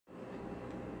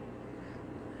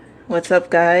What's up,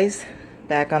 guys?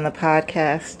 Back on the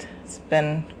podcast. It's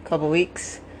been a couple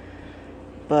weeks,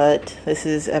 but this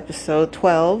is episode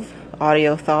 12,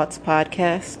 Audio Thoughts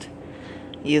Podcast,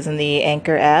 using the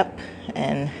Anchor app,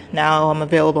 and now I'm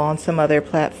available on some other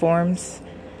platforms,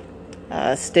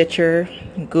 Stitcher,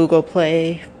 Google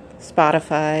Play,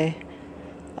 Spotify.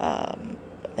 I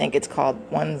think it's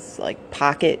called one's like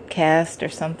Pocket Cast or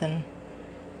something,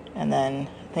 and then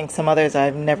I think some others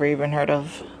I've never even heard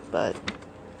of, but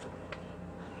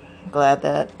glad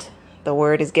that the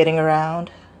word is getting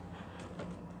around.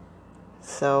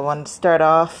 So I wanted to start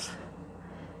off.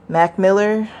 Mac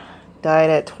Miller died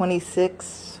at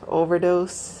 26,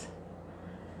 overdose.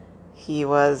 He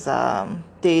was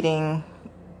dating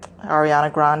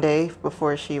Ariana Grande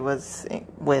before she was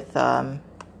with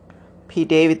Pete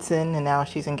Davidson, and now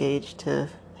she's engaged to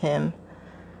him.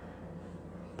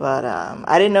 But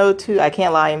I didn't know I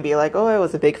can't lie and be like, oh, I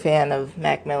was a big fan of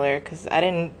Mac Miller, because I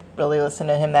didn't really listen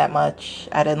to him that much.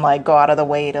 I didn't go out of the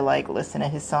way to listen to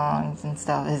his songs and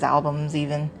stuff, his albums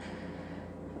even.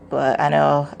 But I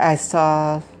know I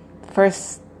saw the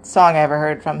first song I ever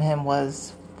heard from him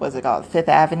was it called Fifth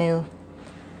Avenue?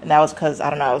 And that was because, I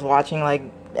don't know, I was watching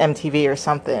MTV or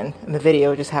something, and the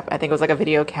video just happened. I think it was a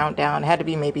video countdown. It had to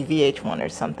be maybe VH1 or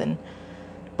something.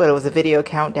 But it was a video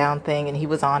countdown thing, and he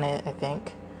was on it, I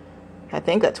think. I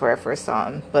think that's where I first saw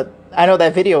him. But I know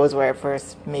that video was where I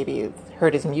first maybe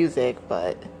heard his music,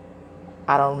 but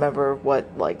I don't remember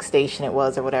what station it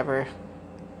was or whatever.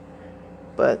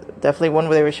 But definitely one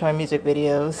where they were showing music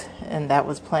videos, and that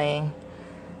was playing.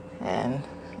 And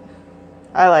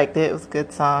I liked it. It was a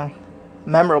good song.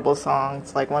 Memorable song.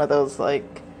 It's one of those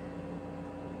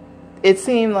it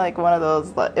seemed like one of those,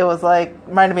 it was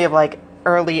reminded me of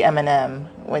early Eminem,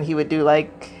 when he would do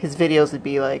his videos would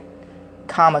be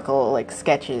comical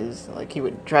sketches, he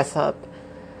would dress up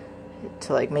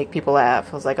to make people laugh.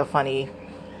 It was a funny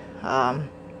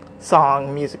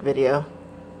song, music video,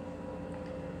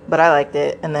 but I liked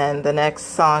it. And then the next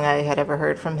song I had ever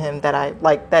heard from him that I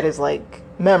that is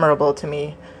memorable to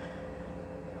me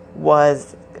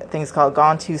was, I think it's called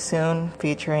Gone Too Soon,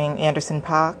 featuring Anderson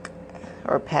 .Paak,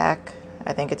 or Paak,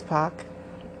 I think it's Paak.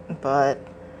 But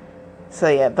so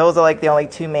yeah, those are the only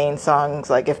two main songs.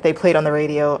 If they played on the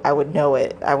radio, I would know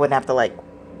it. I wouldn't have to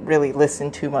really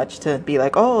listen too much to be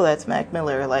oh, that's Mac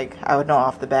Miller. I would know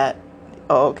off the bat,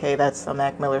 oh, okay, that's a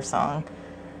Mac Miller song.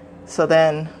 So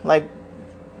then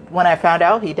when I found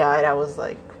out he died, I was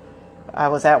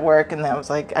at work, and I was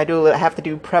I have to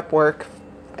do prep work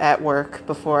at work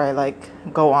before I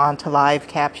go on to live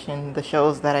caption the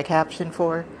shows that I caption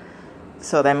for.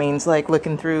 So that means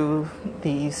looking through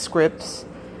the scripts,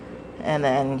 and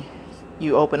then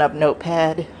you open up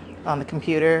Notepad on the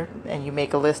computer, and you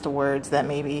make a list of words that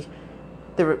maybe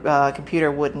the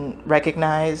computer wouldn't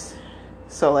recognize.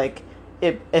 So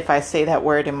if I say that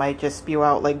word, it might just spew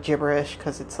out gibberish,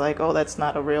 because it's oh, that's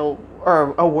not a real,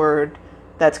 or a word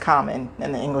that's common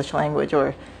in the English language.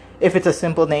 Or if it's a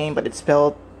simple name but it's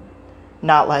spelled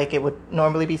not like it would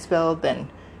normally be spelled, then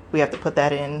we have to put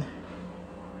that in.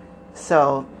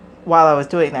 So while I was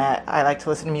doing that, I like to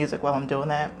listen to music while I'm doing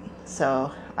that.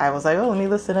 So I was oh, let me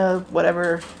listen to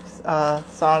whatever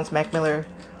songs Mac Miller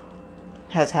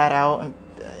has had out,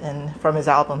 and from his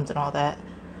albums and all that.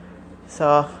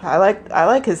 So I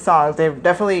like his songs. They're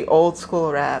definitely old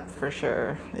school rap, for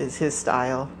sure, is his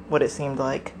style, what it seemed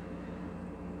like.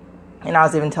 And I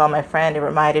was even telling my friend, it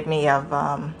reminded me of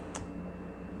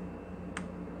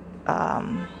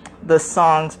the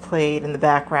songs played in the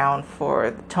background for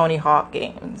the Tony Hawk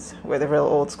games, were the real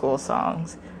old school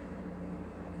songs,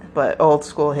 but old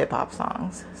school hip hop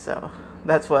songs. So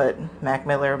that's what Mac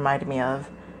Miller reminded me of.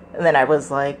 And then I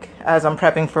was as I'm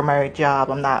prepping for my job,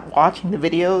 I'm not watching the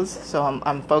videos, so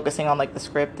I'm focusing on the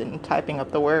script and typing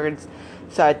up the words.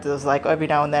 So I was every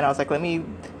now and then I was let me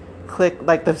click,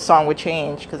 the song would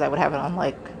change, because I would have it on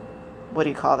what do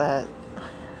you call that?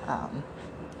 On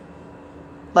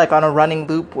a running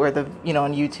loop, where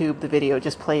on YouTube the video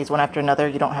just plays one after another.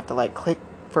 You don't have to click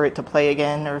for it to play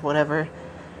again or whatever.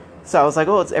 So I was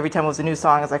oh, it's every time it was a new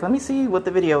song, I was let me see what the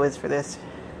video is for this.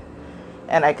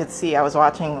 And I could see, I was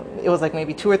watching, it was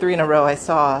maybe 2 or 3 in a row, I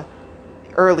saw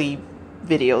early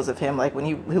videos of him, when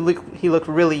he looked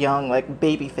really young,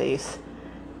 baby face.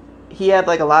 He had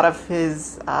a lot of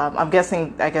his, I guess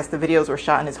the videos were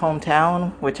shot in his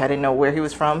hometown, which I didn't know where he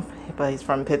was from, but he's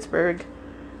from Pittsburgh.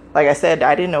 Like I said,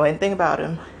 I didn't know anything about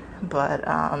him, but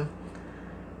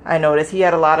I noticed he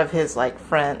had a lot of his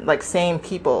same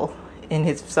people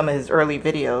in some of his early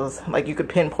videos. You could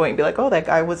pinpoint and be oh, that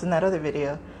guy was in that other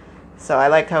video. So I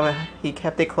liked how he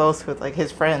kept it close with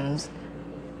his friends.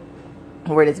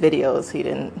 where his videos,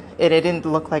 it didn't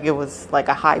look like it was like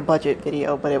a high budget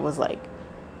video, but it was like,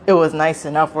 it was nice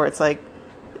enough where it's like,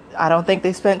 I don't think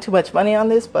they spent too much money on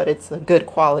this, but it's a good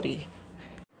quality.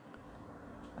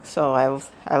 So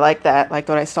I like that, like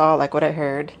what I saw, like what I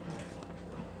heard.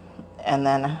 And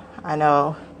then I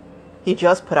know he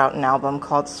just put out an album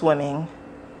called Swimming,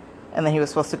 and then he was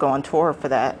supposed to go on tour for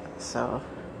that. So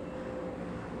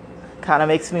kind of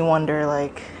makes me wonder,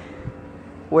 like,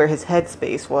 where his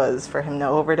headspace was for him to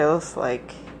overdose.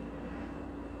 Like,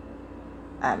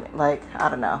 I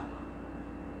don't know.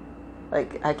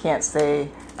 Like, I can't say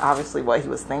obviously what he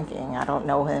was thinking. I don't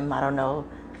know him. I don't know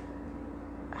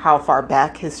how far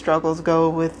back his struggles go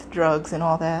with drugs and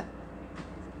all that.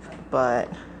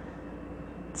 But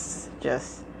it's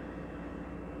just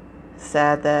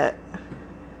sad that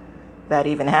that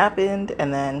even happened,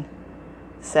 and then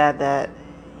sad that,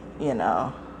 you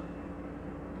know,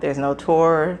 there's no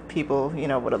tour. People, you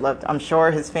know, would have loved, I'm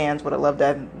sure his fans would have loved to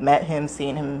have met him,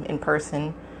 seen him in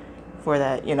person for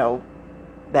that, you know,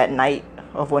 that night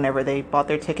of whenever they bought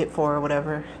their ticket for or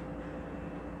whatever.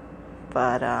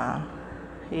 But,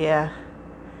 yeah.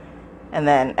 And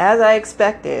then, as I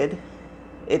expected,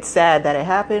 it's sad that it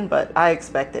happened, but I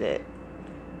expected it.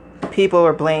 People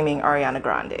were blaming Ariana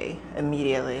Grande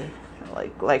immediately.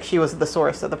 Like she was the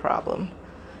source of the problem.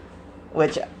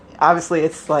 Which, obviously,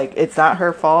 it's like, it's not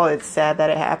her fault. It's sad that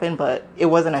it happened, but it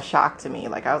wasn't a shock to me.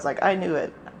 Like, I was like, I knew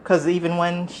it. Because even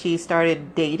when she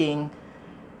started dating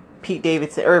Pete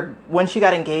Davidson, or when she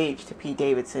got engaged to Pete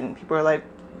Davidson, people were like,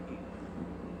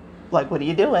 what are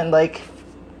you doing? Like,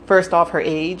 first off, her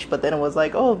age, but then it was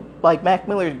like, oh, like, Mac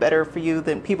Miller's better for you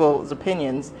than, people's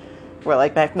opinions were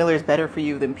like, Mac Miller's better for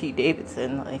you than Pete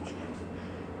Davidson. Like,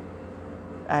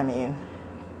 I mean,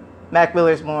 Mac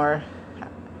Miller's more,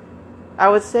 I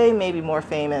would say maybe more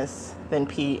famous than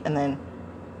Pete. And then,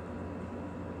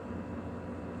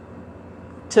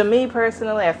 to me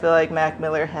personally, I feel like Mac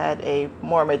Miller had a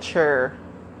more mature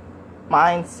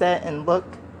mindset and look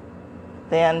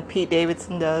than Pete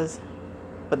Davidson does.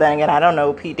 But then again, I don't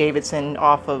know Pete Davidson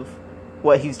off of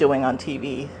what he's doing on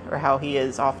TV or how he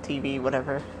is off TV,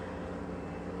 whatever.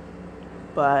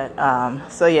 But,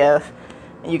 so yeah,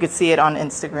 you could see it on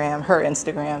Instagram, her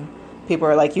Instagram. People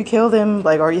are like, you killed him,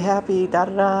 like, are you happy,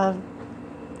 da-da-da,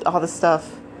 all this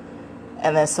stuff.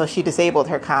 And then, so she disabled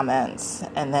her comments,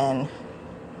 and then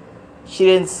she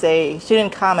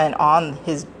didn't comment on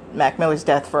Mac Miller's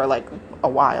death for, like, a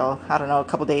while. I don't know, a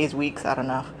couple days, weeks, I don't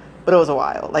know. But it was a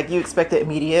while. Like, you expect it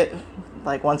immediate.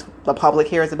 Like, once the public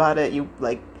hears about it, you,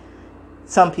 like,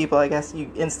 some people, I guess, you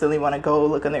instantly want to go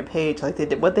look on their page, like,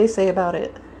 what they say about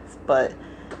it. But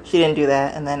she didn't do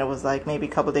that. And then it was, like, maybe a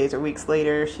couple days or weeks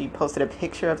later, she posted a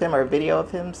picture of him or a video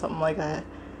of him, something like that.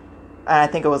 And I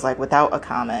think it was, like, without a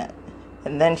comment.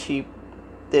 And then she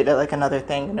did, like, another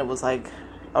thing, and it was, like,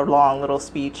 a long little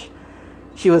speech.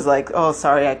 She was like, oh,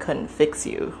 sorry, I couldn't fix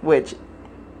you, which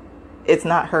it's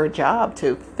not her job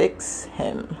to fix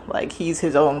him. Like, he's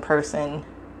his own person.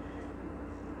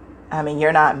 I mean,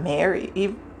 you're not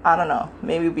married. I don't know.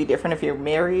 Maybe it'd be different if you're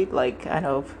married. Like, I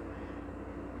know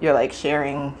you're, like,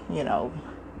 sharing, you know,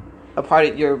 a part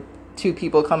of your two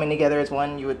people coming together as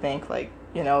one. You would think, like,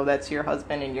 you know, that's your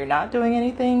husband and you're not doing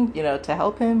anything, you know, to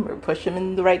help him or push him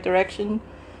in the right direction.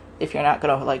 If you're not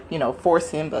going to, like, you know,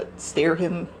 force him, but steer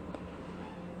him,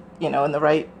 you know, in the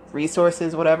right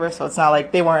resources, whatever. So it's not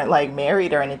like they weren't, like,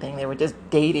 married or anything. They were just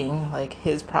dating. Like,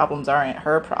 his problems aren't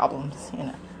her problems, you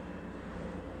know.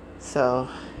 So,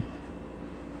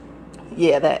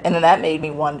 yeah, and then that made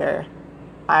me wonder.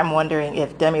 I'm wondering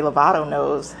if Demi Lovato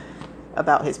knows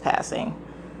about his passing.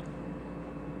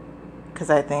 Because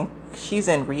I think she's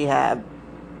in rehab,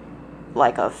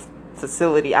 like a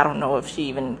facility. I don't know if she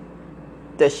even,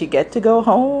 does she get to go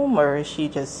home, or is she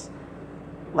just,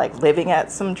 like, living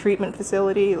at some treatment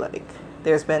facility? Like,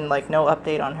 there's been, like, no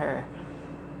update on her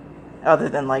other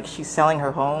than, like, she's selling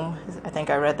her home. I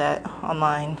think I read that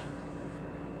online.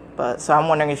 But, so I'm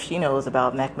wondering if she knows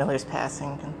about Mac Miller's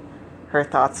passing and her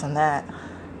thoughts on that.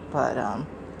 But,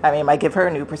 I mean, it might give her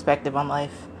a new perspective on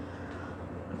life.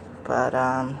 But,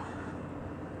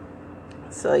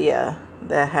 so yeah,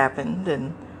 that happened.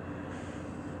 And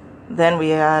then we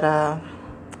had,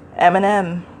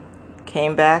 Eminem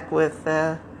came back with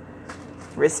a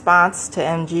response to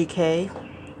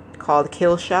MGK called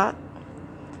Kill Shot.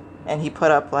 And he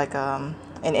put up, like, an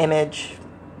image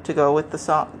to go with the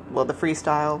song, well, the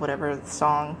freestyle, whatever the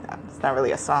song. It's not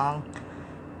really a song,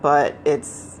 but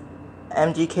it's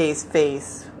MGK's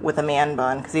face with a man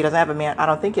bun, because he doesn't have a man, I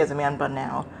don't think he has a man bun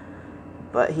now,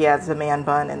 but he has a man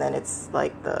bun, and then it's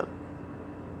like I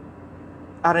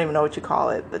don't even know what you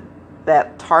call it,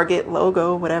 that Target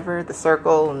logo, whatever, the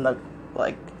circle and the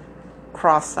like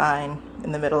cross sign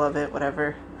in the middle of it,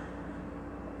 whatever,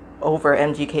 over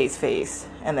MGK's face,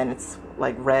 and then it's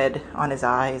like red on his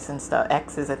eyes and stuff,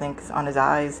 X's I think on his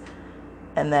eyes.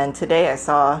 And then today I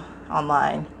saw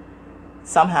online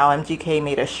somehow MGK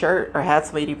made a shirt or had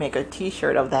somebody make a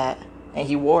t-shirt of that, and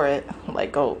he wore it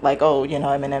like, oh, you know,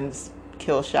 Eminem's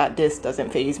kill shot diss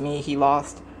doesn't faze me, he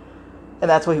lost. And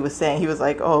that's what he was saying. He was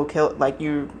like, oh,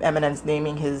 Eminem's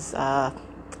naming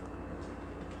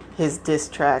his diss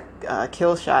track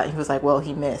kill shot. He was like, well,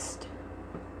 he missed,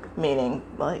 meaning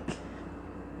like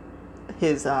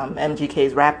his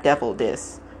MGK's Rap Devil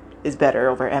diss is better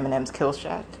over Eminem's kill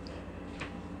shot.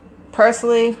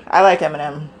 Personally, I like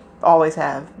Eminem, always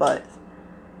have, but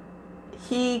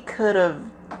he could have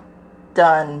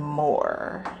done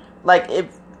more. Like,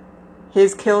 if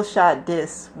his kill shot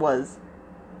diss was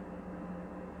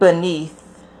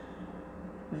beneath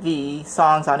the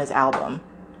songs on his album,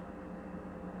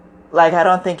 like, I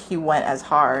don't think he went as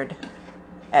hard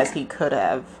as he could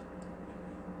have,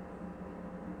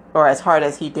 or as hard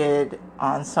as he did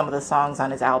on some of the songs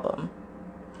on his album,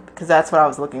 because that's what I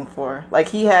was looking for. Like,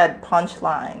 he had punch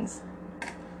lines,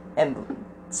 and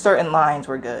certain lines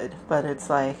were good, but it's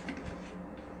like,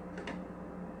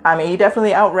 I mean, he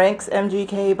definitely outranks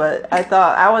MGK, but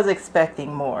I was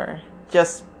expecting more,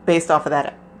 just based off of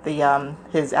that,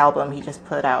 his album he just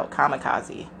put out,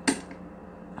 Kamikaze.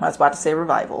 I was about to say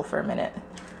Revival for a minute,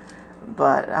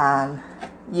 but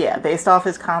yeah, based off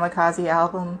his Kamikaze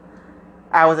album,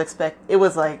 it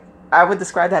was like, I would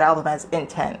describe that album as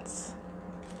intense.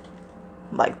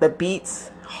 Like, the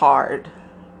beats hard,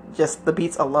 just the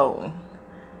beats alone.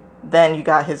 Then you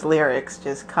got his lyrics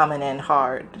just coming in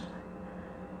hard,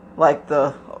 like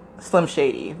the Slim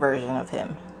Shady version of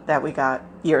him that we got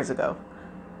years ago.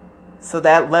 So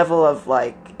that level of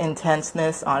like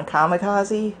intenseness on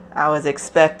Kamikaze, I was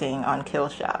expecting on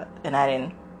Killshot, and I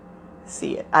didn't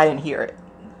see it. I didn't hear it,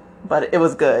 but it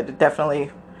was good. It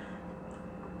definitely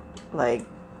like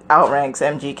outranks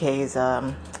MGK's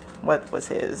what was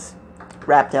his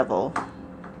Rap Devil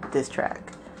diss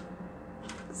track.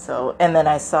 So, and then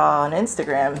I saw on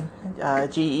Instagram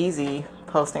G-Eazy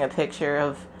posting a picture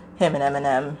of him and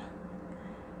Eminem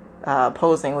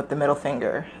posing with the middle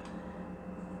finger.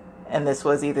 And this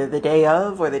was either the day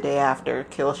of or the day after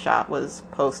Killshot was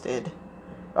posted,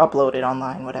 uploaded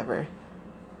online, whatever.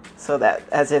 So that,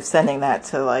 as if sending that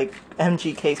to like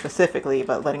MGK specifically,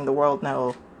 but letting the world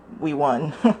know we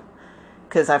won.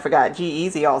 Because I forgot,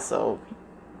 G-Eazy also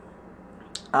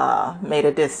made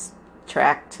a diss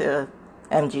track to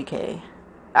MGK.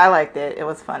 I liked it. It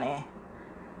was funny.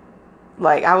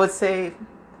 Like, I would say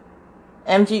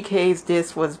MGK's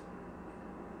diss was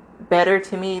better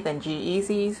to me than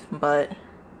G-Eazy's, but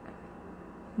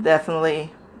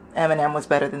definitely Eminem was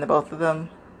better than the both of them.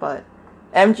 But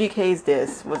MGK's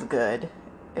diss was good.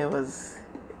 It was,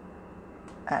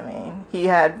 I mean,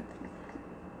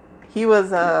 he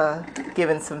was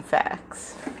given some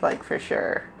facts, like, for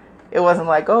sure. It wasn't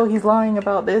like, oh, he's lying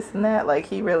about this and that. Like,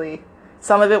 he really,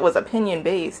 some of it was opinion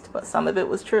based, but some of it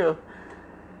was true.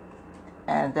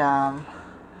 And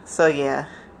so yeah.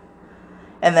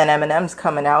 And then Eminem's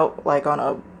coming out like on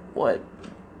a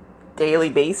daily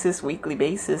basis, weekly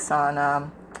basis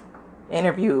on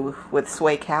interview with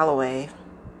Sway Calloway.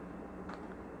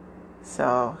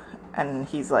 So, and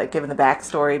he's like giving the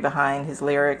backstory behind his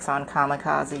lyrics on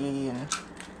Kamikaze, and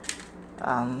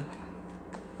I'm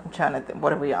trying to think,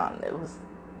 what are we on?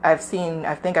 I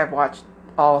think I've watched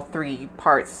all 3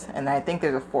 parts, and I think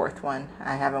there's a 4th one.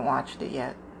 I haven't watched it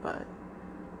yet, but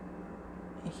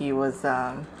he was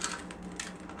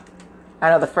I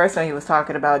know the first one he was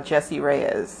talking about Jessie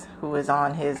Reyez, who was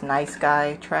on his Nice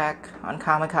Guy track on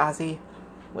Kamikaze,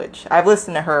 which I've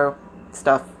listened to her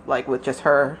stuff, like with just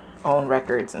her own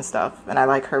records and stuff, and I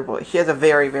like her voice. She has a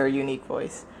very, very unique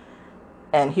voice.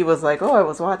 And he was like, oh, I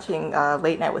was watching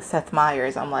Late Night with Seth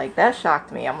Meyers. I'm like, that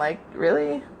shocked me. I'm like,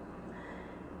 really?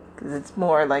 Because it's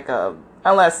more like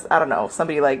unless, I don't know,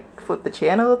 somebody like flipped the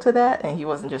channel to that, and he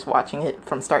wasn't just watching it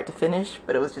from start to finish,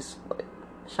 but it was just like,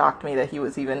 shocked me that he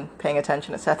was even paying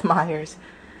attention to Seth Meyers.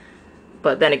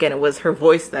 But then again, it was her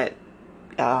voice that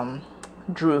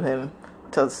drew him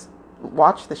to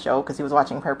watch the show, because he was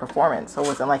watching her performance. So it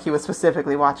wasn't like he was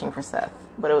specifically watching for Seth.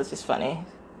 But it was just funny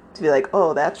to be like,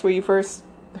 oh, that's where you first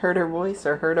heard her voice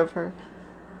or heard of her.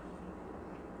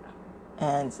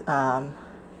 And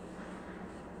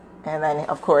then,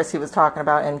 of course, he was talking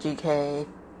about MGK,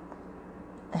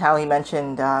 how he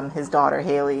mentioned his daughter,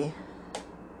 Haley.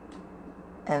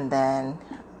 And then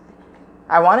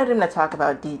I wanted him to talk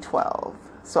about D12.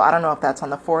 So I don't know if that's on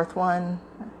the 4th one.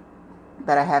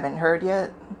 that I haven't heard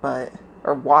yet,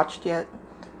 or watched yet,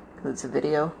 because it's a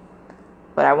video.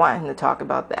 But I want him to talk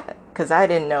about that, because I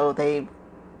didn't know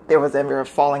there was ever a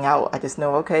falling out. I just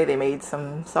know, okay, they made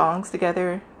some songs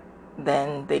together,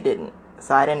 then they didn't.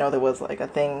 So I didn't know there was like a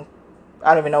thing.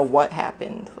 I don't even know what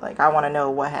happened. Like, I want to know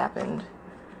what happened.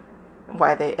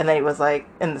 And then he was like,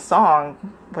 in the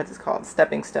song, what's it called,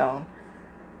 Stepping Stone,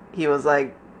 he was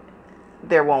like,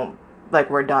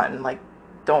 we're done. Like,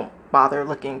 don't bother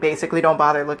looking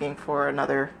for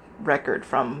another record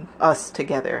from us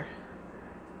together.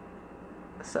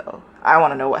 So I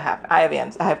want to know what happened.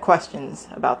 I have questions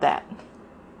about that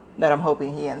I'm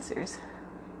hoping he answers.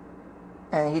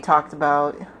 And he talked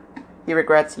about he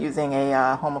regrets using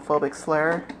a homophobic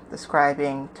slur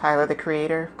describing Tyler the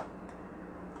Creator.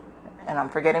 And I'm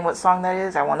forgetting what song that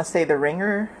is. I want to say The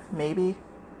Ringer, maybe.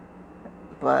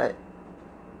 And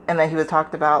then he was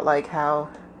talked about like how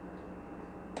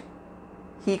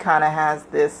he kind of has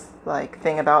this like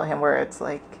thing about him where it's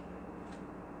like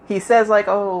he says like,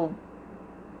 oh,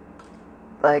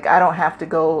 like I don't have to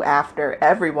go after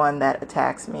everyone that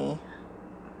attacks me.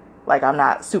 Like I'm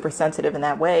not super sensitive in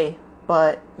that way,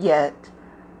 but yet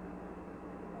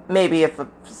maybe if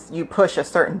you push a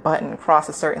certain button, cross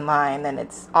a certain line, then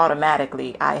it's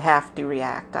automatically I have to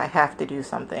react. I have to do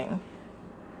something.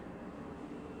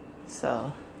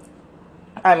 So,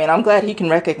 I mean, I'm glad he can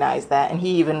recognize that. And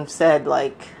he even said,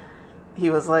 like, he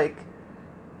was like,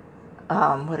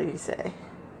 what did he say?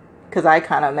 Because I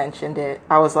kind of mentioned it.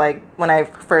 I was like, when I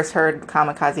first heard the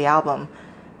Kamikaze album,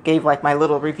 gave like my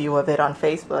little review of it on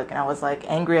Facebook, and I was like,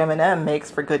 Angry Eminem makes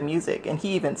for good music. And he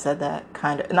even said that,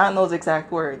 kind of, not in those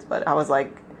exact words, but I was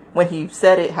like, when he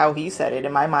said it, how he said it,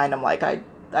 in my mind, I'm like, I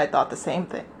thought the same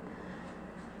thing.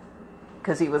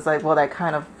 Because he was like, well, that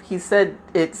kind of, he said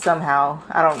it somehow,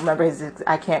 I don't remember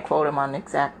I can't quote him on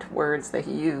exact words that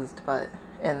he used, but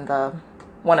in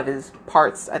one of his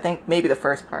parts, I think maybe the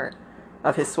first part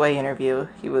of his Sway interview,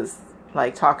 he was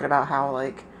like talking about how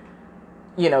like,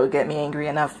 get me angry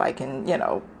enough, I can,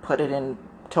 put it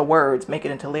into words, make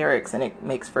it into lyrics, and it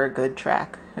makes for a good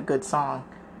track, a good song.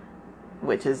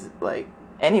 Which is like,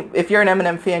 if you're an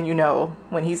Eminem fan,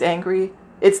 when he's angry,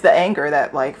 it's the anger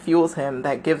that like fuels him,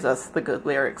 that gives us the good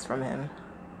lyrics from him,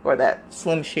 or that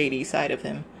Slim Shady side of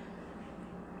him.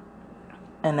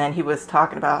 And then he was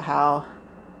talking about how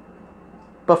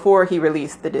before he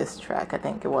released the diss track, I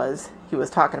think it was, he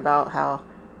was talking about how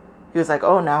he was like,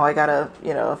 oh, now I gotta,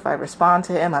 if I respond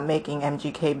to him, I'm making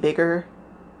MGK bigger.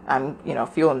 I'm,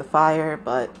 fueling the fire,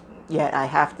 but yet I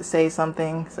have to say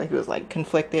something. So he was like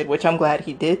conflicted, which I'm glad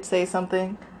he did say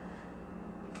something.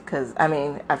 Because, I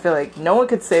mean, I feel like no one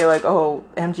could say like, oh,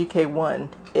 MGK won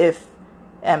if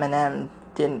Eminem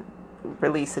didn't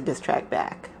release a diss track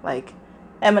back. Like,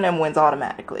 Eminem wins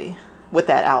automatically with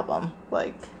that album.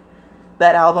 Like,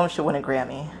 that album should win a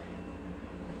Grammy.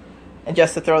 And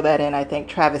just to throw that in, I think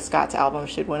Travis Scott's album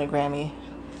should win a Grammy.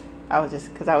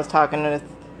 Because I was talking with,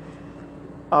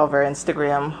 over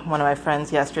Instagram, one of my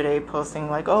friends yesterday posting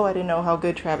like, oh, I didn't know how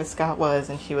good Travis Scott was,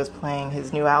 and she was playing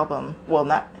his new album. Well,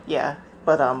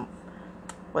 but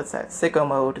what's that? Sicko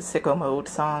Mode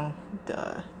song,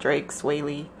 the Drake Sway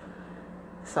Lee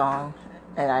song.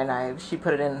 And she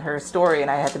put it in her story, and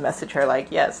I had to message her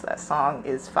like, yes, that song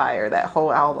is fire. That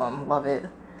whole album, love it.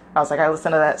 I was like, I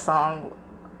listen to that song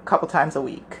a couple times a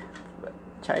week,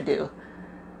 which I do.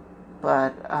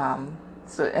 But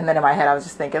and then in my head I was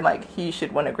just thinking like he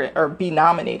should win a Grammy or be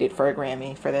nominated for a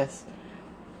Grammy for this.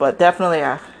 But definitely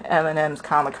Eminem's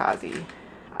Kamikaze.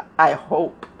 I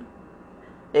hope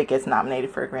it gets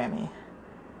nominated for a Grammy.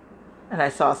 And I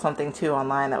saw something too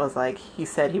online that was like he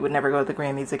said he would never go to the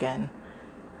Grammys again.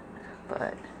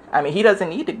 But I mean, he doesn't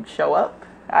need to show up.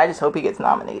 I just hope he gets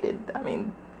nominated. I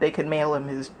mean, they could mail him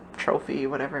his trophy,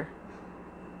 whatever.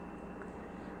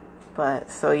 But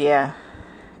so yeah.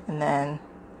 And then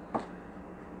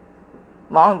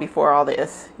long before all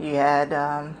this, you had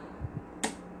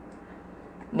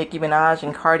Nicki Minaj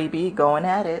and Cardi B going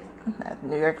at it at the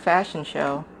New York Fashion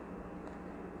Show.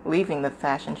 Leaving the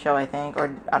fashion show, I think,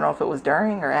 or I don't know if it was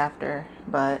during or after,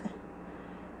 but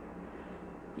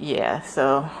yeah,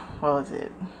 so what was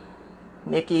it?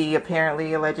 Nicki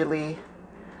apparently, allegedly,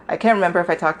 I can't remember if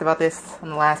I talked about this on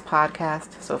the last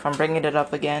podcast, so if I'm bringing it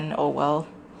up again, oh well.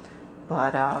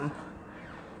 But I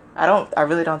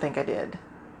really don't think I did.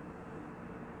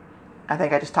 I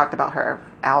think I just talked about her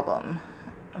album.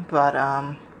 But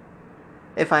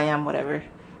if I am, whatever.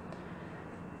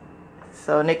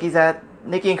 So Nicki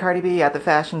and Cardi B at the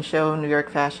fashion show, New York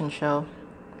Fashion Show.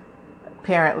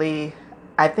 Apparently,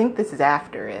 I think this is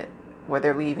after it, where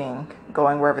they're leaving,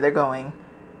 going wherever they're going.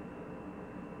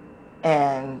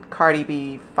 and Cardi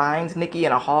B finds Nicki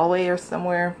in a hallway or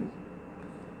somewhere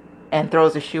and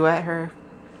throws a shoe at her.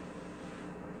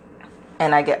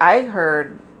 And I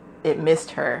heard it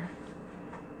missed her,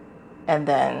 and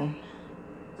then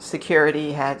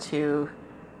security had to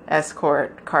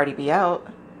escort Cardi B out.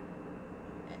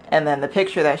 And then the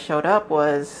picture that showed up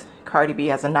was Cardi B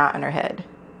has a knot in her head.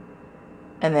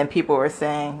 And then people were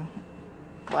saying,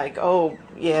 like, oh,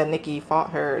 yeah, Nicki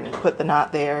fought her and put the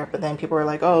knot there. But then people were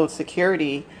like, oh,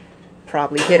 security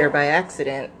probably hit her by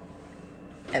accident.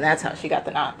 And that's how she got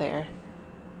the knot there.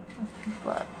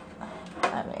 But,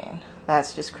 I mean,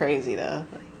 that's just crazy, though.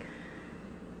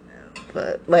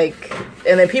 But, like,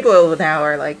 and then people now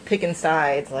are, like, picking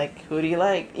sides. Like, who do you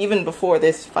like? Even before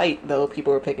this fight, though,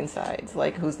 people were picking sides.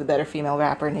 Like, who's the better female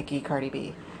rapper, Nicki, Cardi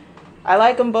B? I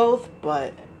like them both,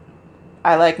 but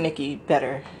I like Nicki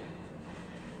better.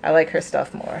 I like her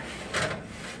stuff more.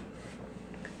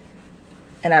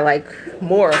 And I like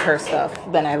more of her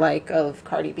stuff than I like of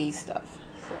Cardi B's stuff.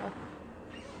 So.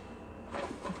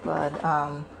 But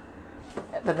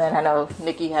then I know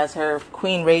Nicki has her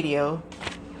Queen Radio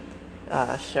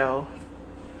show.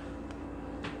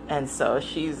 And so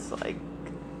she's like,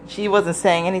 she wasn't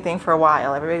saying anything for a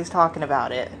while. Everybody's talking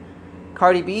about it.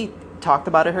 Cardi B talked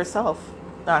about it herself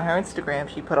on her Instagram.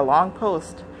 She put a long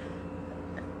post.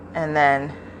 And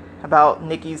then about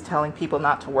Nicki's telling people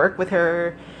not to work with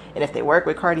her. And if they work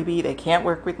with Cardi B, they can't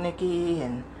work with Nicki.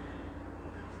 And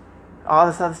all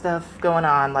this other stuff going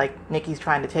on. Like, Nicki's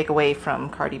trying to take away from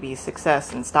Cardi B's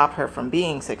success and stop her from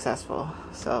being successful.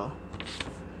 So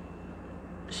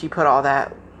she put all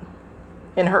that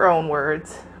in her own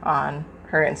words on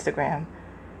her Instagram.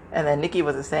 And then Nicki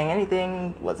wasn't saying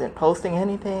anything, wasn't posting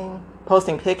anything.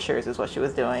 Posting pictures is what she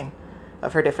was doing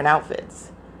of her different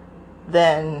outfits.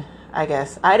 Then I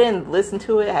guess I didn't listen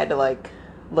to it. I had to like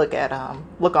look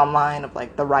online of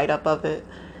like the write-up of it,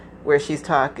 where she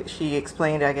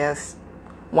explained, I guess,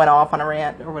 went off on a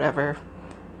rant or whatever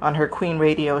on her Queen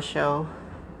Radio show.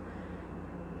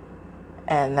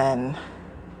 And then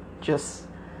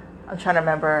I'm trying to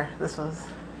remember, this was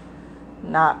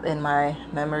not in my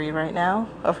memory right now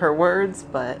of her words,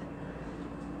 but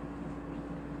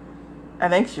I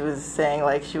think she was saying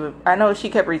like I know she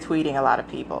kept retweeting a lot of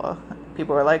people.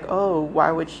 People were like, oh,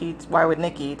 why would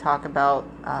Nicki talk about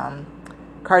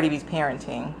Cardi B's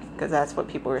parenting? Because that's what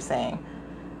people were saying.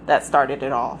 That started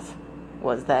it off,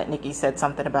 was that Nicki said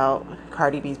something about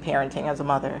Cardi B's parenting as a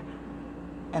mother.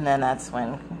 And then that's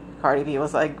when Cardi B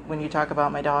was like, when you talk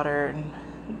about my daughter, and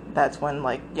that's when,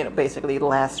 like, you know, basically the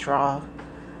last straw.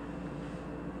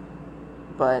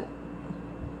 But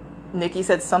Nicki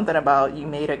said something about you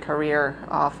made a career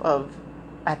off of,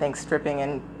 I think, stripping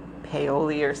in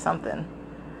paoli or something.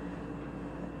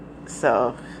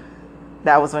 So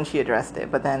that was when she addressed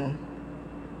it. But then,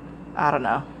 I don't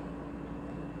know.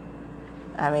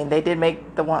 I mean, they did make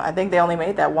I think they only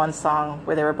made that one song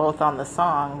where they were both on the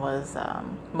song, was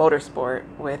Motorsport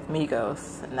with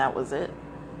Migos, and that was it.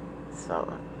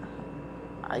 So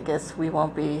I guess we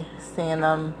won't be seeing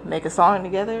them make a song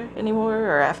together anymore,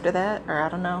 or after that, or I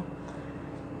don't know.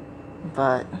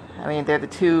 But I mean, they're the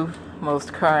two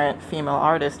most current female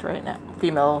artists right now,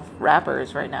 female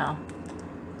rappers right now.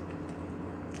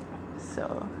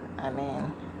 So I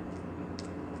mean,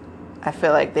 I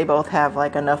feel like they both have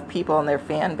like enough people in their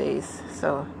fan base.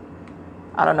 So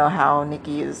I don't know how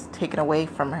Nicki is taken away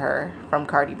from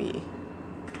Cardi B.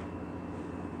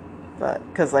 But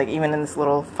because like even in this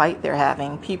little fight they're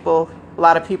having, a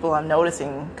lot of people I'm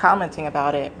noticing commenting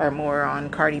about it are more on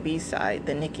Cardi B's side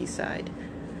than Nicki's side.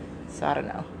 So I don't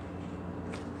know.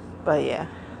 But yeah,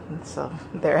 so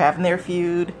they're having their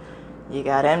feud. You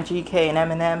got MGK and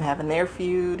Eminem having their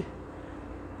feud.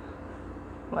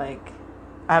 Like,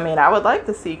 I mean, I would like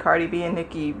to see Cardi B and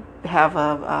Nicki have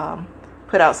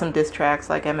put out some diss tracks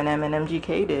like Eminem and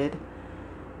MGK did.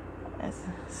 Let's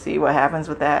see what happens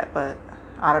with that, but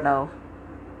I don't know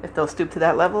if they'll stoop to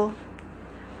that level.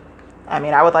 I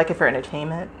mean, I would like it for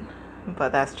entertainment,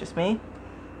 but that's just me.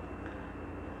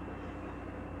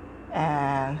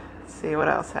 And let's see what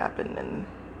else happened in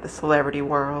the celebrity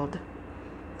world.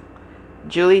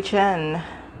 Julie Chen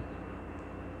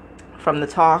from The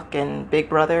Talk and Big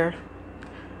Brother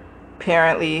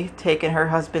apparently taking her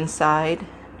husband's side.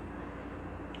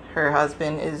 Her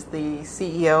husband is the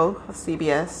CEO of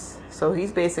CBS, so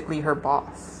he's basically her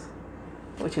boss,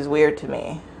 which is weird to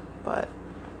me. But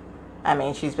I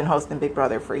mean, she's been hosting Big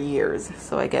Brother for years,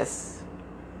 so I guess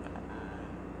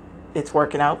it's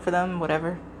working out for them,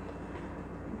 whatever.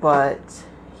 But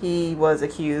he was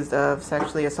accused of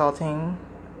sexually assaulting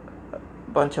a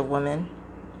bunch of women.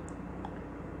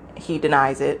 He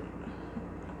denies it.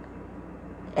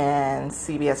 and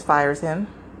CBS fires him.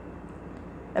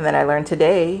 And then I learned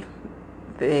today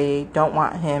they don't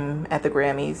want him at the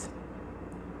Grammys.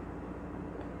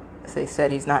 They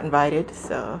said he's not invited,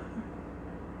 so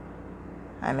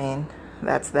I mean,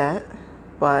 that's that.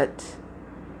 But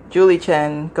Julie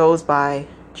Chen goes by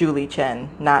Julie Chen,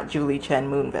 not Julie Chen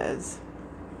Moonves,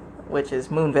 which is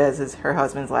Moonves is her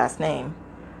husband's last name.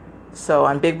 So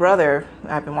on Big Brother,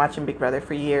 I've been watching Big Brother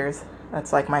for years.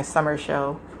 That's like my summer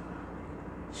show.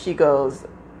 She's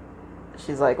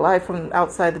like, live from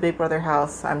outside the Big Brother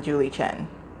house, I'm Julie Chen.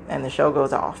 And the show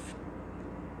goes off.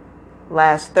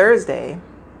 Last Thursday,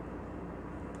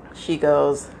 she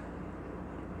goes,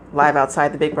 live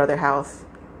outside the Big Brother house,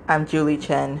 I'm Julie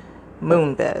Chen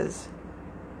Moonves,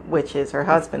 which is her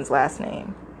husband's last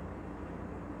name.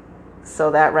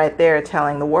 So that right there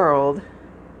telling the world,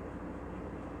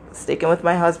 sticking with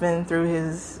my husband through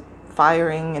his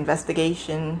firing,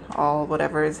 investigation, all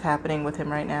whatever is happening with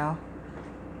him right now.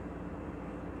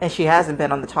 And she hasn't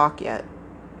been on The Talk yet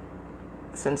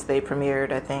since they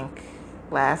premiered, I think,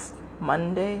 last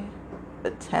Monday,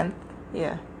 the 10th,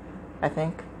 yeah, I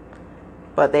think.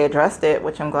 But they addressed it,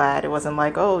 which I'm glad. It wasn't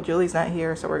like, oh, Julie's not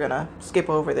here, so we're going to skip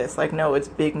over this. Like, no, it's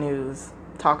big news.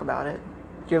 Talk about it.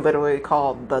 You're literally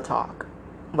called The Talk.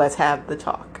 Let's have the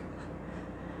talk.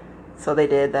 So they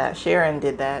did that. Sharon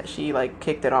did that. She, like,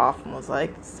 kicked it off and was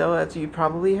like, so as you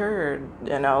probably heard,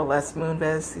 you know, Les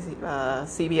Moonves,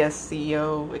 CBS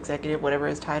CEO, executive, whatever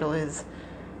his title is,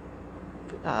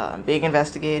 being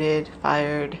investigated,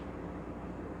 fired.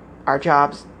 Our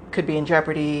jobs could be in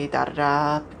jeopardy,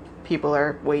 da-da-da. People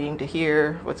are waiting to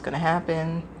hear what's going to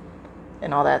happen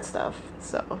and all that stuff.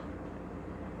 So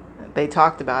they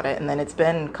talked about it, and then it's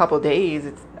been a couple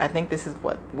days. I think this is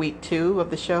week 2 of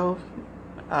the show,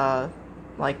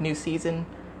 like new season.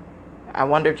 I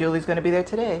wonder if Julie's going to be there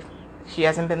today. She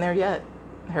hasn't been there yet.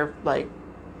 Her like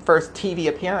first TV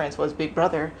appearance was Big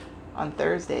Brother on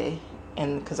Thursday,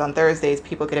 and because on Thursdays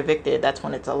people get evicted, that's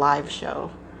when it's a live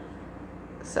show.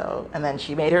 So, and then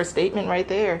she made her statement right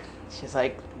there. She's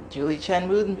like, Julie Chen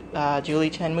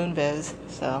Moonves.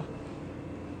 So,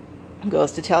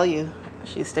 goes to tell you,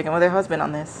 she's sticking with her husband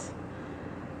on this.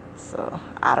 So,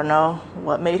 I don't know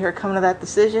what made her come to that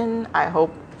decision. I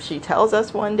hope she tells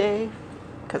us one day,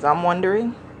 because I'm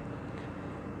wondering.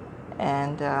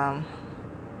 And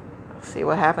see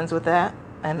what happens with that.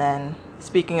 And then,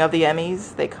 speaking of the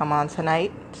Emmys, they come on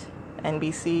tonight,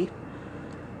 NBC,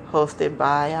 hosted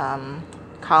by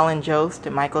Colin Jost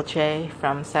and Michael Che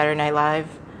from Saturday Night Live.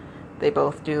 They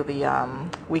both do the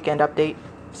weekend update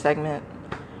segment.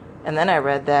 And then I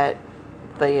read that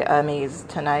the Emmys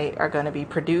tonight are going to be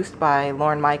produced by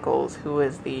Lorne Michaels, who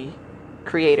is the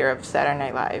creator of Saturday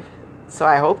Night Live. So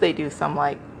I hope they do some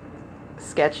like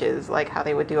sketches like how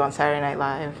they would do on Saturday Night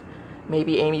Live.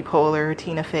 Maybe Amy Poehler,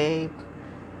 Tina Fey.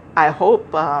 I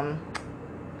hope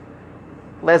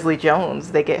Leslie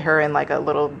Jones, they get her in like a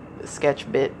little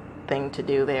sketch bit thing to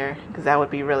do there, because that would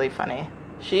be really funny.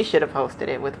 She should have hosted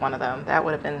it with one of them. That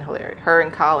would have been hilarious. Her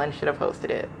and Colin should have hosted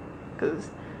it, because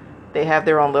they have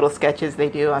their own little sketches they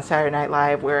do on Saturday Night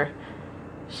Live where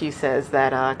she says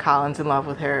that Colin's in love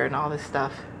with her and all this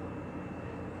stuff.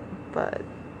 But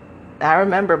I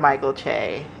remember Michael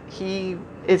Che.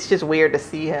 It's just weird to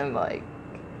see him like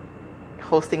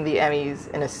hosting the Emmys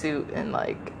in a suit, and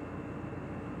like,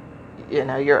 you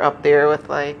know, you're up there with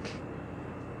like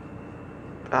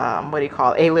what do you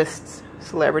call it? A-list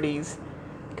celebrities,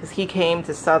 because he came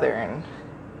to Southern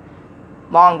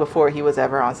long before he was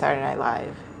ever on Saturday Night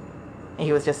Live, and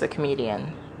he was just a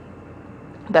comedian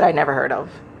that I never heard of.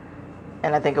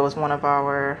 And I think it was one of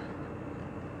our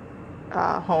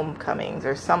homecomings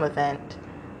or some event,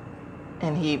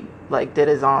 and he like did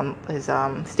his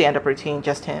stand-up routine,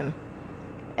 just him,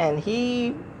 and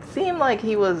he seemed like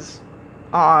he was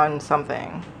on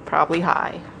something, probably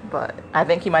high, but I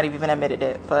think he might have even admitted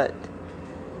it. But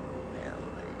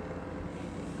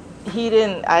I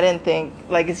didn't think,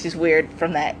 like, it's just weird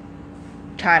from that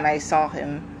time I saw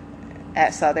him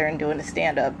at Southern doing the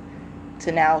stand-up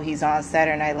to now he's on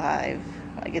Saturday Night Live.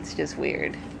 Like, it's just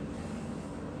weird.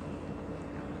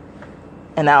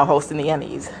 And now hosting the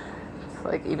Emmys. It's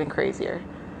like even crazier.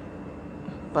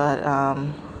 But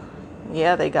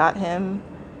yeah, they got him.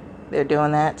 They're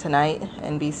doing that tonight,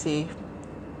 NBC.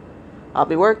 I'll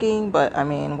be working, but I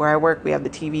mean, where I work, we have the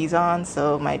TVs on,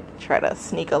 so I might try to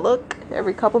sneak a look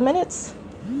every couple minutes.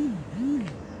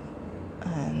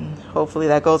 And hopefully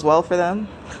that goes well for them.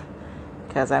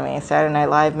 Because, I mean, Saturday Night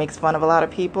Live makes fun of a lot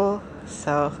of people,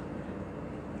 so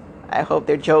I hope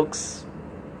their jokes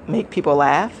make people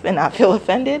laugh and not feel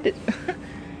offended.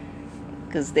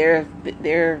 Because they're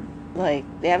like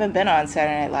they haven't been on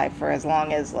Saturday Night Live for as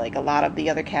long as like a lot of the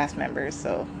other cast members,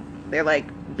 so they're like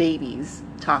babies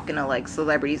talking to like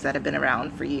celebrities that have been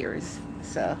around for years.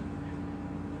 So,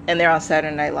 and they're on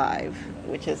Saturday Night Live,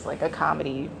 which is like a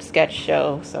comedy sketch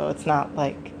show, so it's not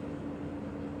like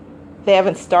they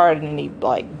haven't starred in any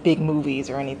like big movies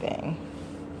or anything.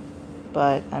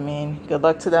 But I mean, good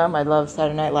luck to them. I love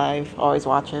Saturday Night Live. Always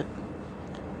watch it.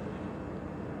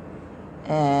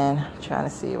 And I'm trying to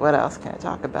see what else can I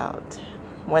talk about.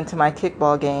 Went to my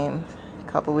kickball game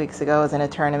a couple weeks ago. I was in a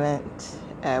tournament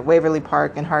at Waverly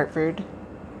Park in Hartford.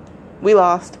 We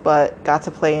lost, but got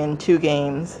to play in 2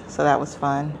 games, so that was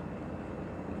fun.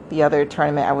 The other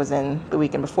tournament I was in the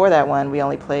weekend before that one, we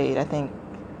only played,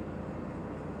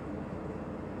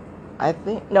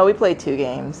 no, we played 2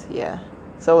 games, yeah.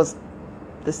 So it was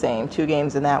the same, 2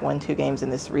 games in that one, 2 games in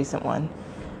this recent one.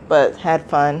 But had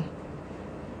fun.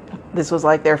 This was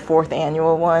like their 4th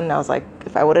annual one. I was like,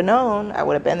 if I would have known, I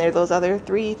would have been there those other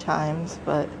 3 times.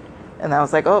 And I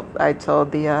was like, I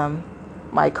told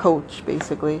my coach,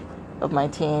 basically, of my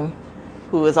team,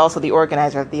 who is also the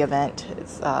organizer of the event.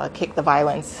 It's Kick the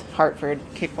Violence Hartford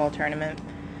kickball tournament.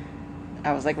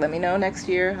 I was like, let me know next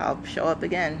year. I'll show up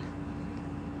again.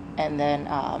 And then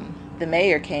the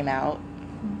mayor came out,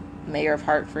 mayor of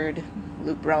Hartford,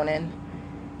 Luke Bronin,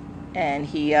 and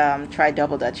he tried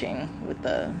double dutching with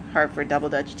the Hartford double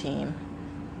dutch team.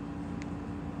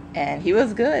 And he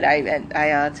was good.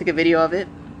 I took a video of it.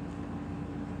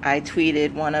 I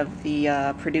tweeted one of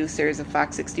the producers of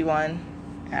Fox 61.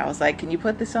 And I was like, can you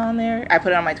put this on there? I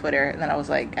put it on my Twitter, and then I was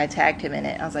like, I tagged him in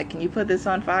it. I was like, can you put this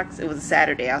on Fox? It was a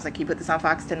Saturday. I was like, can you put this on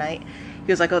Fox tonight?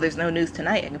 He was like, oh, there's no news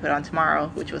tonight. I can put it on tomorrow,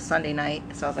 which was Sunday night.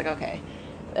 So I was like, okay.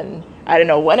 And I didn't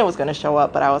know when it was going to show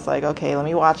up, but I was like, okay, let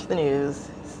me watch the news.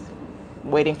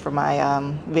 Waiting for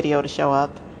my video to show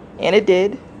up. And it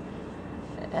did.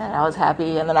 And I was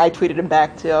happy. And then I tweeted him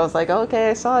back, too. I was like, okay,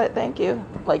 I saw it. Thank you.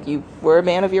 Like, you were a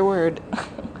man of your word.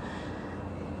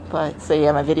 But, so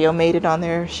yeah, my video made it on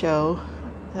their show.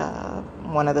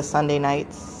 One of the Sunday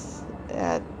nights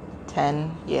at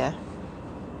 10, yeah.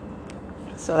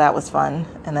 So that was fun.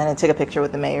 And then I took a picture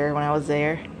with the mayor when I was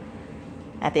there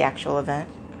at the actual event.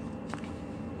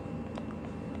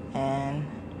 And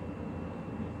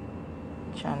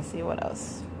trying to see what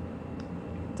else.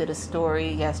 Did a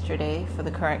story yesterday for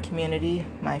the Current Community.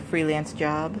 My freelance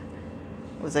job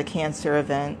was a cancer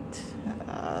event,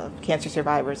 cancer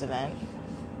survivors event.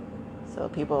 So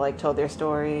people like told their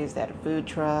stories. They had a food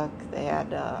truck. They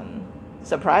had,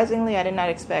 surprisingly, I did not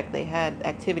expect, they had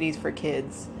activities for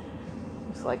kids.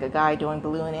 It was like a guy doing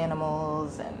balloon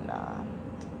animals, and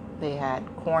they had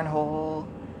cornhole,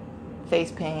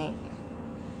 face paint,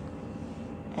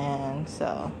 and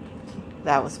so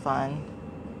that was fun.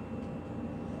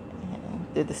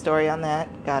 And did the story on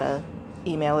that. Gotta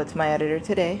email it to my editor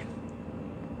today.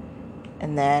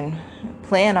 And then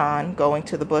plan on going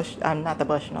to the not the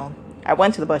Bushnell. I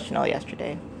went to the Bushnell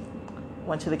yesterday.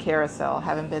 Went to the carousel.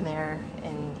 Haven't been there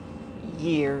in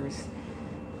years.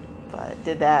 But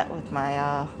did that with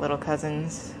my little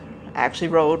cousins. I actually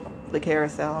rode the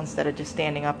carousel instead of just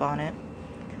standing up on it.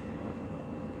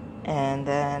 And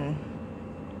then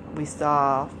we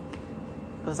saw,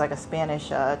 it was like a Spanish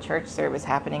church service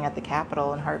happening at the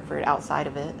Capitol in Hartford. Outside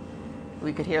of it,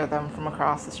 we could hear them from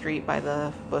across the street by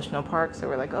the Bushnell Park. So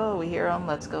we're like, oh, we hear them.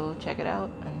 Let's go check it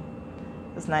out. And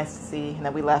it was nice to see. And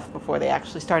then we left before they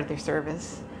actually started their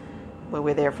service. But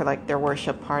we're there for like their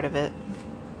worship part of it.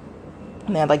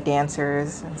 And they had like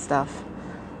dancers and stuff.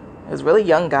 It was a really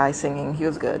young guy singing. He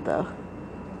was good though.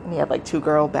 And he had like 2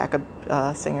 girl backup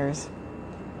singers.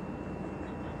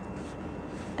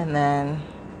 And then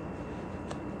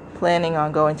planning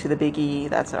on going to the Big E.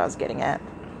 That's what I was getting at.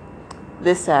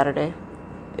 This Saturday.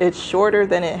 It's shorter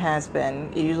than it has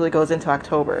been. It usually goes into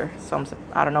October. So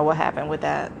I don't know what happened with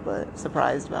that, but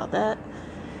surprised about that.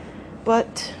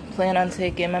 But plan on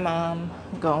taking my mom,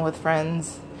 going with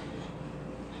friends.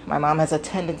 My mom has a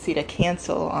tendency to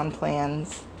cancel on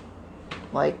plans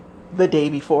like the day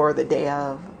before, the day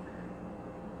of.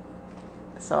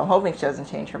 So I'm hoping she doesn't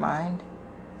change her mind.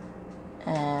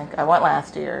 And I went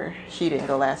last year. She didn't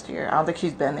go last year. I don't think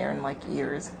she's been there in like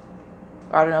years.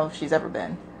 I don't know if she's ever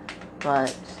been.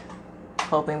 But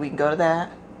hoping we can go to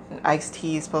that. And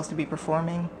Ice-T is supposed to be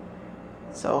performing.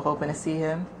 So hoping to see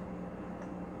him.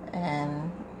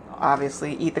 And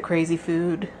obviously eat the crazy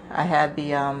food. I had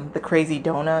the crazy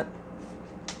donut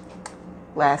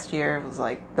last year. It was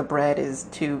like the bread is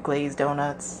 2 glazed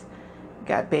donuts.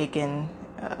 Got bacon,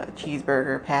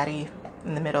 cheeseburger patty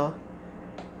in the middle.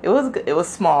 It was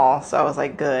small, so I was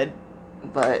like good,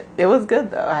 but it was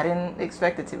good though. I didn't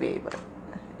expect it to be, but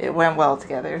it went well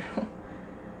together.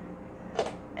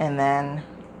 And then,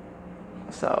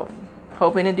 so,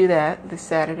 hoping to do that this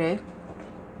Saturday.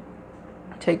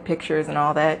 Take pictures and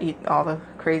all that. Eat all the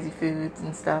crazy foods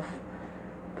and stuff.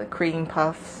 The cream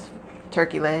puffs,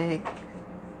 turkey leg,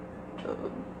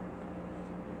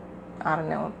 I don't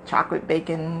know, chocolate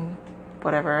bacon,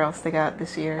 whatever else they got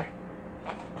this year.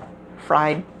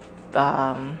 Fried,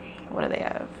 what do they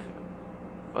have?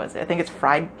 What is it? I think it's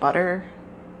fried butter.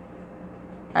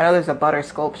 I know there's a butter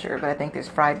sculpture, but I think there's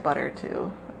fried butter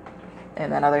too.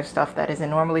 And then other stuff that isn't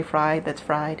normally fried, that's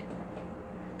fried.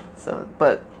 So,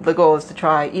 but the goal is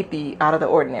to eat the out of the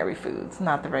ordinary foods,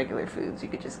 not the regular foods you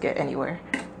could just get anywhere.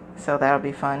 So that'll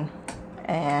be fun.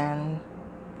 And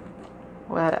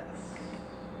what else?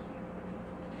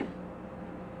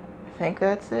 I think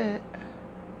that's it.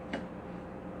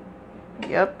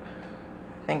 Yep.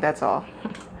 I think that's all.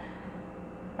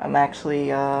 I'm actually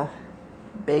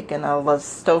baking a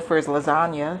Stouffer's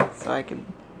lasagna so I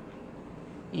can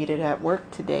eat it at work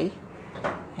today.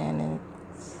 And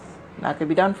it's not going to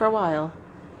be done for a while.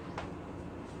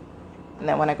 And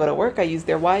then when I go to work, I use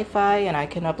their Wi-Fi and I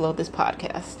can upload this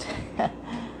podcast.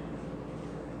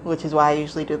 Which is why I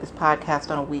usually do this podcast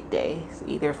on a weekday. So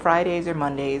either Fridays or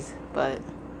Mondays. But,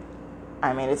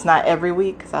 I mean, it's not every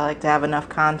week because I like to have enough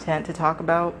content to talk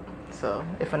about. So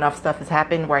if enough stuff has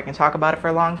happened where I can talk about it for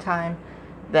a long time,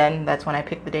 then that's when I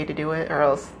pick the day to do it. Or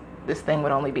else this thing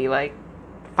would only be like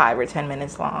 5 or 10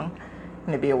 minutes long. And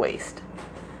it'd be a waste.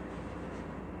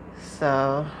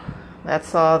 So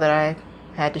that's all that I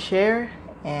had to share,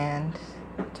 and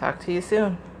talk to you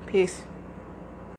soon. Peace.